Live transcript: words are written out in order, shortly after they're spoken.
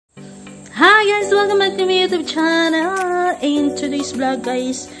Hi guys! Welcome back to my YouTube channel! In today's vlog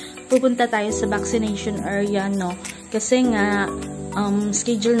guys, pupunta tayo sa vaccination area, no? Kasi nga,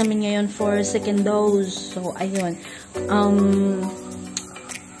 schedule namin ngayon for second dose. So, ayun.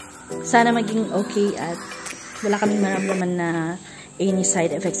 Sana maging okay at wala kaming maramdaman na any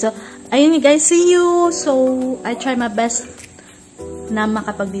side effects. So, ayun guys, see you! So, I try my best na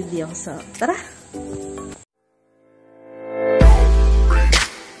makapag-video. So, tara!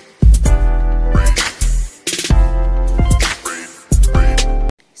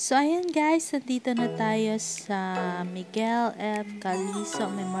 So, ayan guys, dito na tayo sa Miguel F. Calizo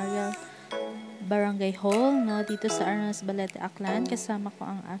Memorial Barangay Hall, no? Dito sa Arnas, Balete, Aklan. Kasama ko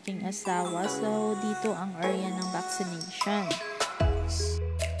ang aking asawa. So, dito ang area ng vaccination.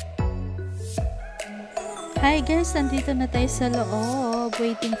 Hi guys, nandito na tayo sa loob.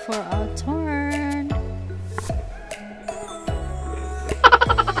 Waiting for our turn.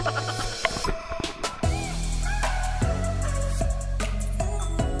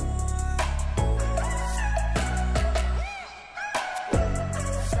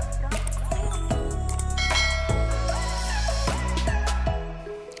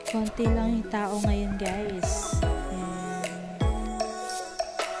 Konti lang yung tao ngayon guys.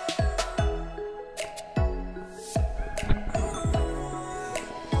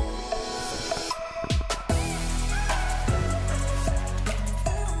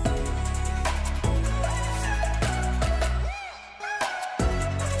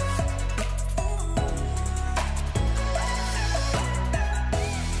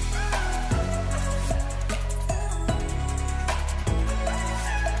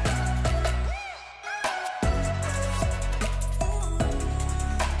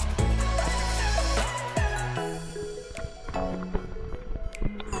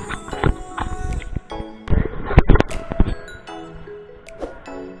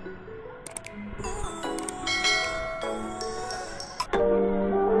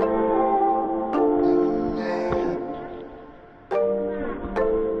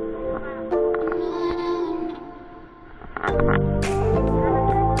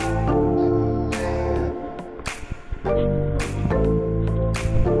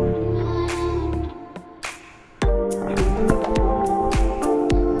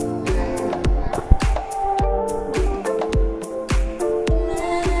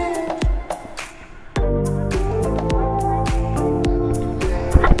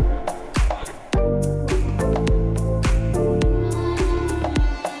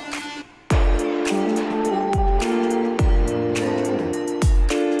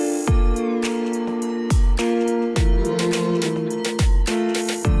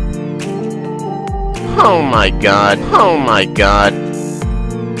 Oh my god, oh my god.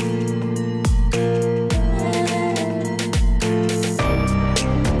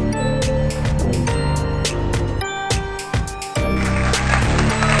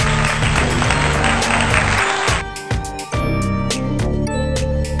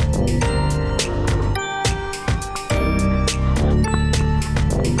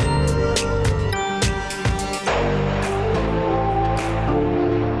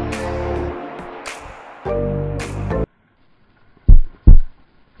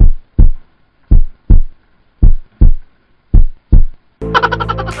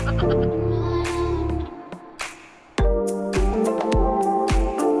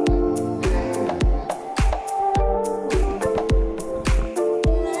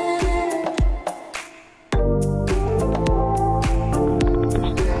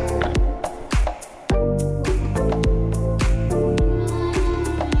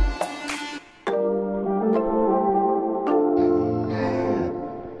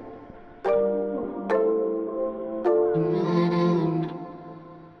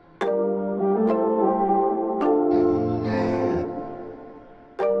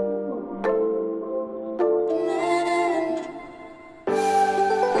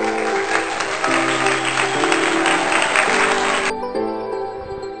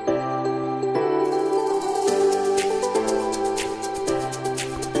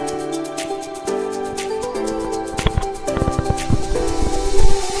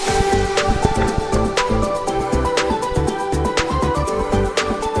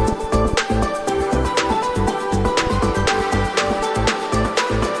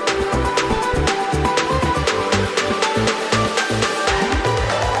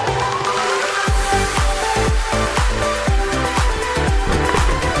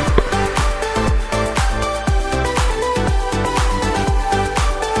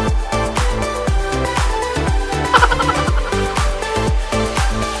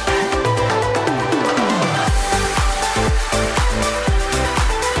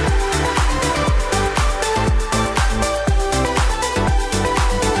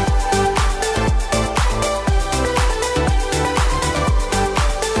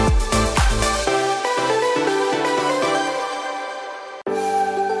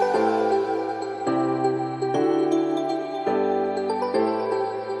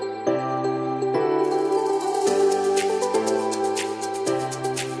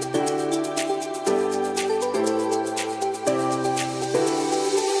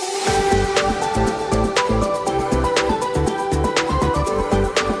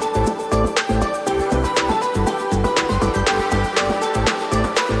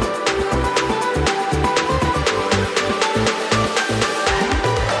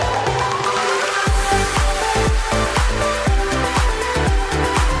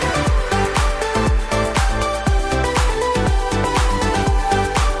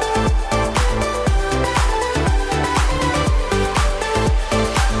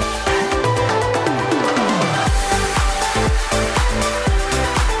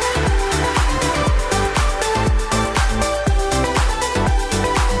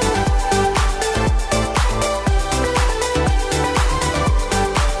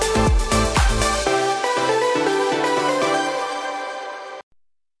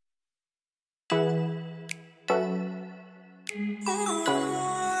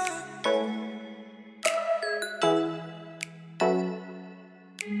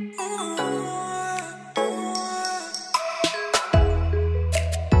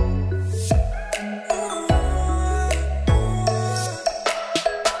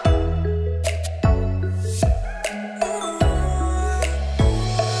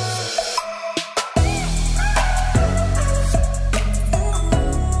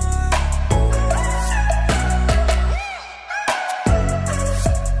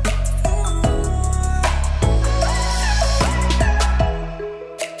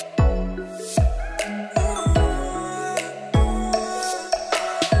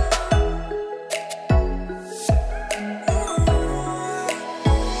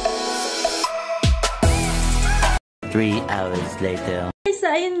 later. So,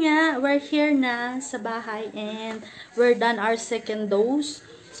 ayun nga, we're here na sa bahay and we're done our second dose.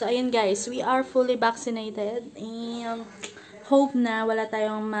 So, ayun guys, we are fully vaccinated and hope na wala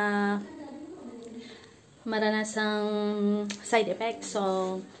tayong maranasang side effects.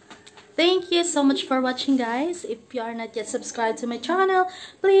 So, thank you so much for watching guys. If you are not yet subscribed to my channel,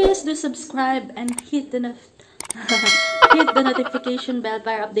 please do subscribe and hit the notification bell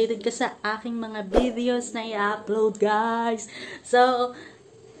para updated ka sa aking mga videos na i-upload guys. So,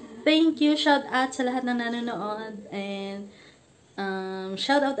 thank you. Shout out sa lahat ng nanonood and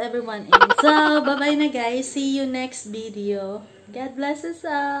shout out everyone. And so, bye-bye na guys. See you next video. God bless us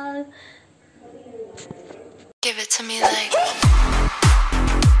all. Give it to me like